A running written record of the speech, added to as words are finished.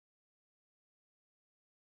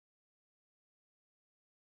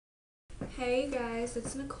Hey guys,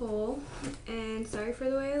 it's Nicole, and sorry for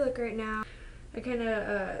the way I look right now. I kind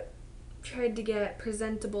of tried to get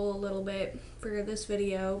presentable a little bit for this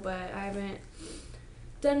video, but I haven't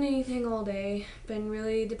done anything all day. Been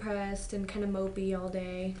really depressed and kind of mopey all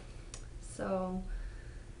day. So,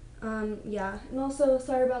 yeah. And also,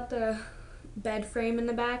 sorry about the bed frame in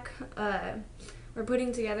the back. We're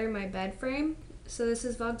putting together my bed frame. So this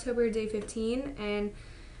is Vlogtober day 15, and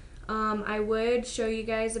I would show you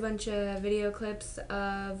guys a bunch of video clips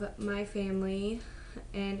of my family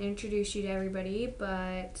and introduce you to everybody,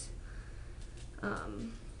 but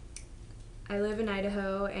I live in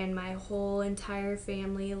Idaho and my whole entire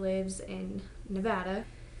family lives in Nevada.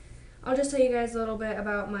 I'll just tell you guys a little bit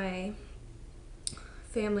about my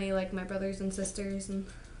family, like my brothers and sisters and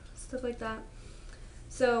stuff like that.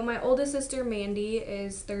 So my oldest sister, Mandy,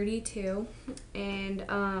 is 32,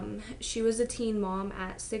 and she was a teen mom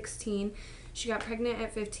at 16. She got pregnant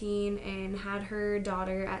at 15 and had her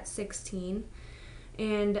daughter at 16.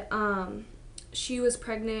 And she was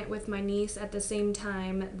pregnant with my niece at the same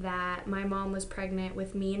time that my mom was pregnant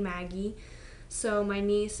with me and Maggie. So my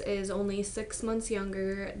niece is only 6 months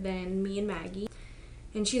younger than me and Maggie.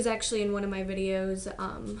 And she's actually in one of my videos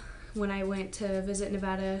when I went to visit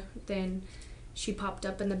Nevada. Then she popped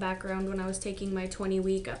up in the background when I was taking my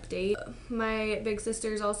 20-week update. My big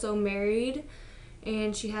sister is also married,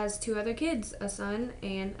 and she has 2 other kids, a son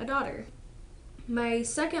and a daughter. My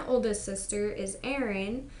second oldest sister is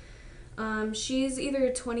Erin. She's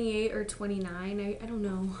either 28 or 29. I don't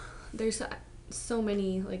know. There's so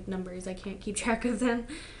many like numbers, I can't keep track of them.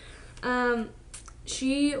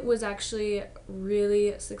 She was actually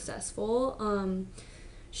really successful.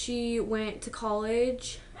 She went to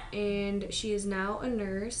college, and she is now a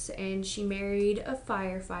nurse, and she married a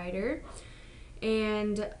firefighter,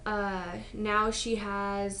 and now she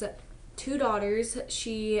has 2 daughters.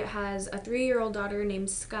 She has a 3-year-old daughter named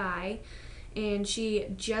Sky, and she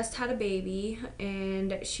just had a baby,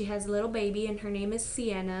 and she has a little baby, and her name is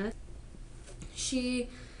Sienna. She,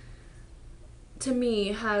 to me,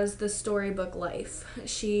 has the storybook life.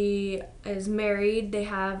 She is married, they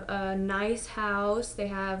have a nice house, they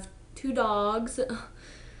have 2 dogs,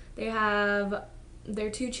 they have their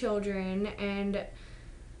 2 children, and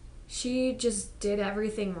she just did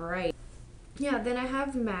everything right. Yeah, then I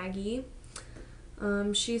have Maggie.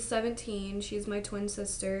 She's 17, she's my twin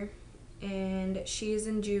sister, and she's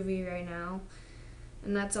in juvie right now.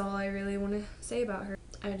 And that's all I really want to say about her.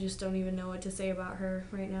 I just don't even know what to say about her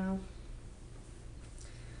right now.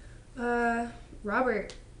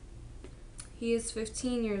 Robert. He is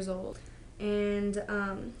 15 years old. And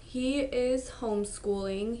he is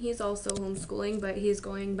homeschooling. He's also homeschooling, but he's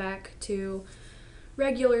going back to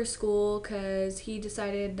regular school because he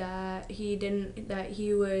decided that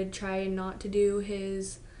he would try not to do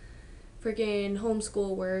his freaking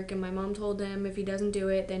homeschool work, and my mom told him if he doesn't do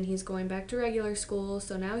it, then he's going back to regular school.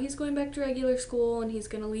 So now he's going back to regular school, and he's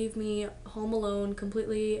gonna leave me home alone,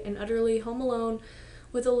 completely and utterly home alone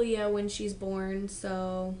with Aaliyah when she's born.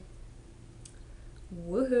 So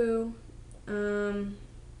woohoo.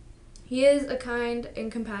 He is a kind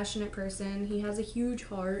and compassionate person. He has a huge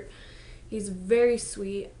heart. He's very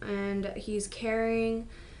sweet, and he's caring.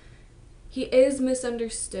 He is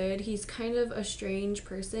misunderstood. He's kind of a strange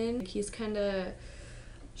person. He's kind of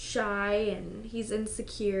shy, and he's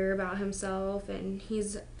insecure about himself, and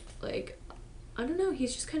he's like, I don't know,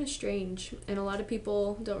 he's just kind of strange, and a lot of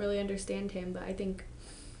people don't really understand him, but I think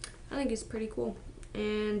he's pretty cool.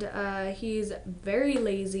 And he's very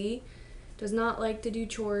lazy. Does not like to do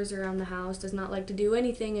chores around the house, does not like to do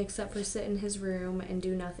anything except for sit in his room and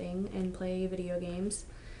do nothing and play video games.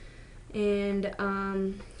 And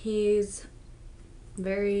he's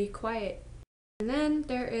very quiet. And then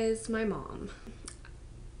there is my mom.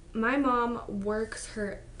 My mom works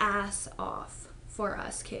her ass off for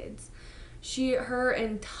us kids. Her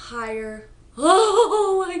entire,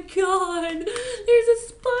 oh my god, there's a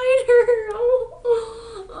spider.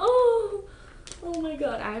 Oh my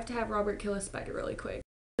god, I have to have Robert kill a spider really quick.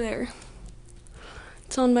 There.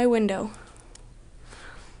 It's on my window.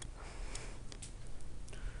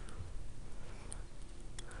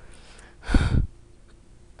 Where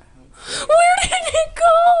did it go?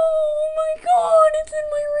 Oh my god, it's in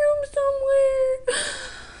my room somewhere.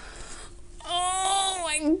 Oh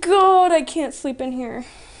my god, I can't sleep in here.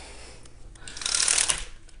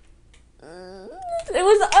 It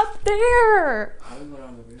was up there.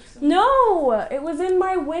 No, it was in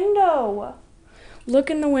my window.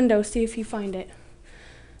 Look in the window, see if you find it.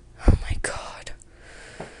 Oh my god.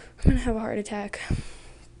 I'm gonna have a heart attack.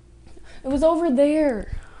 It was over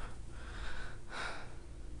there.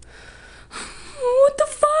 What the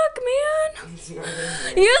fuck, man? It's not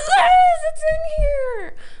in here. Yes, it's in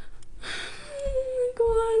here. Oh my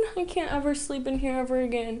god, I can't ever sleep in here ever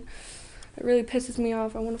again. It really pisses me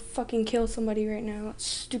off. I want to fucking kill somebody right now. That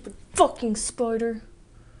stupid fucking spider.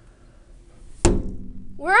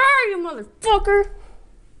 Where are you, motherfucker?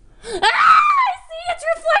 Ah! I see its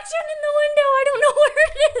reflection in the window. I don't know where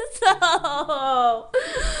it is, though.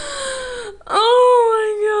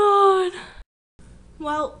 Oh my god.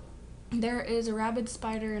 Well, there is a rabid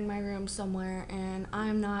spider in my room somewhere, and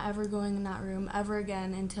I'm not ever going in that room ever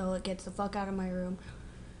again until it gets the fuck out of my room.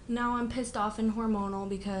 Now I'm pissed off and hormonal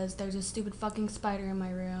because there's a stupid fucking spider in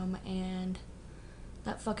my room, and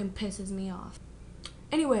that fucking pisses me off.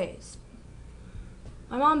 Anyways,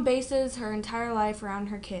 my mom bases her entire life around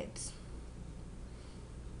her kids.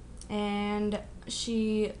 And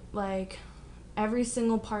she, like, every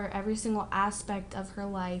single part, every single aspect of her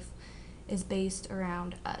life is based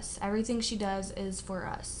around us. Everything she does is for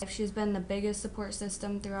us. She's been the biggest support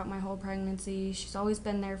system throughout my whole pregnancy. She's always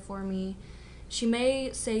been there for me. She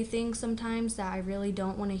may say things sometimes that I really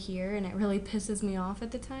don't want to hear, and it really pisses me off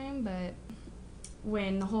at the time, but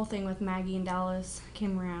when the whole thing with Maggie and Dallas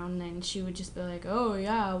came around, then she would just be like, oh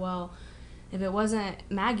yeah, well, if it wasn't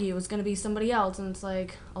Maggie, it was going to be somebody else. And it's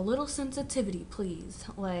like, a little sensitivity, please.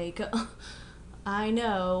 Like, I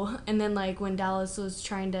know. And then, like, when Dallas was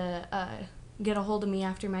trying to get a hold of me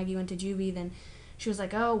after Maggie went to juvie, then she was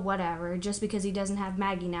like, oh, whatever. Just because he doesn't have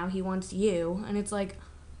Maggie now, he wants you. And it's like,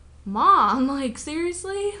 Mom, like,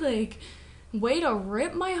 seriously? Like, way to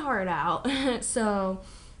rip my heart out. So,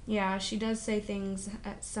 yeah, she does say things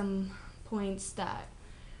at some points that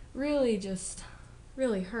really just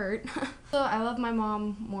really hurt. So I love my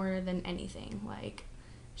mom more than anything. Like,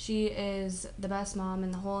 she is the best mom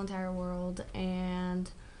in the whole entire world, and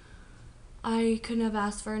I couldn't have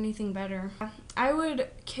asked for anything better. I would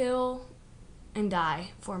kill and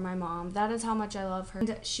die for my mom. That is how much I love her.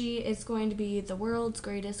 And she is going to be the world's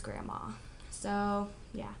greatest grandma. So,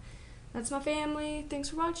 yeah. That's my family. Thanks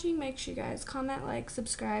for watching. Make sure you guys comment, like,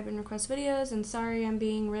 subscribe, and request videos. And sorry I'm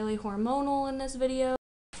being really hormonal in this video.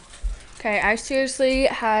 Okay, I seriously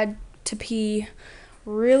had to pee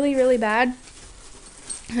really, really bad.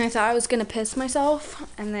 And I thought I was going to piss myself.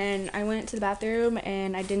 And then I went to the bathroom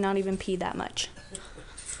and I did not even pee that much.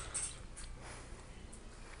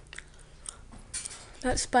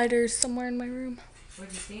 That spider's somewhere in my room.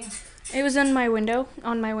 Where'd you see him? It was in my window,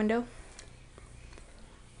 on my window.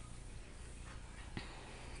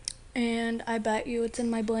 And I bet you it's in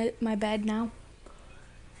my bed now.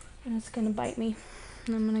 And it's gonna bite me.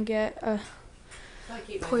 And I'm gonna get a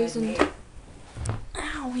poisoned.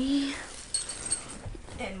 Owie.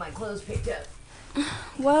 And my clothes picked up.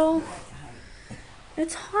 Well,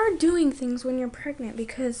 it's hard doing things when you're pregnant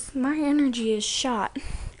because my energy is shot.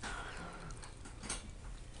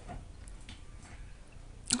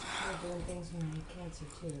 Doing things when I had cancer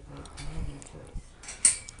too, but I have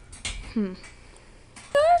no choice.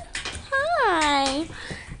 Hi,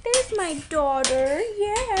 there's my daughter.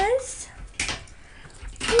 Yes.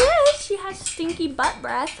 Yes, she has stinky butt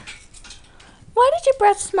breath. Why did your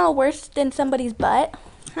breath smell worse than somebody's butt?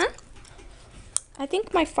 Huh? I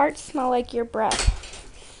think my farts smell like your breath.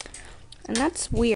 And that's weird.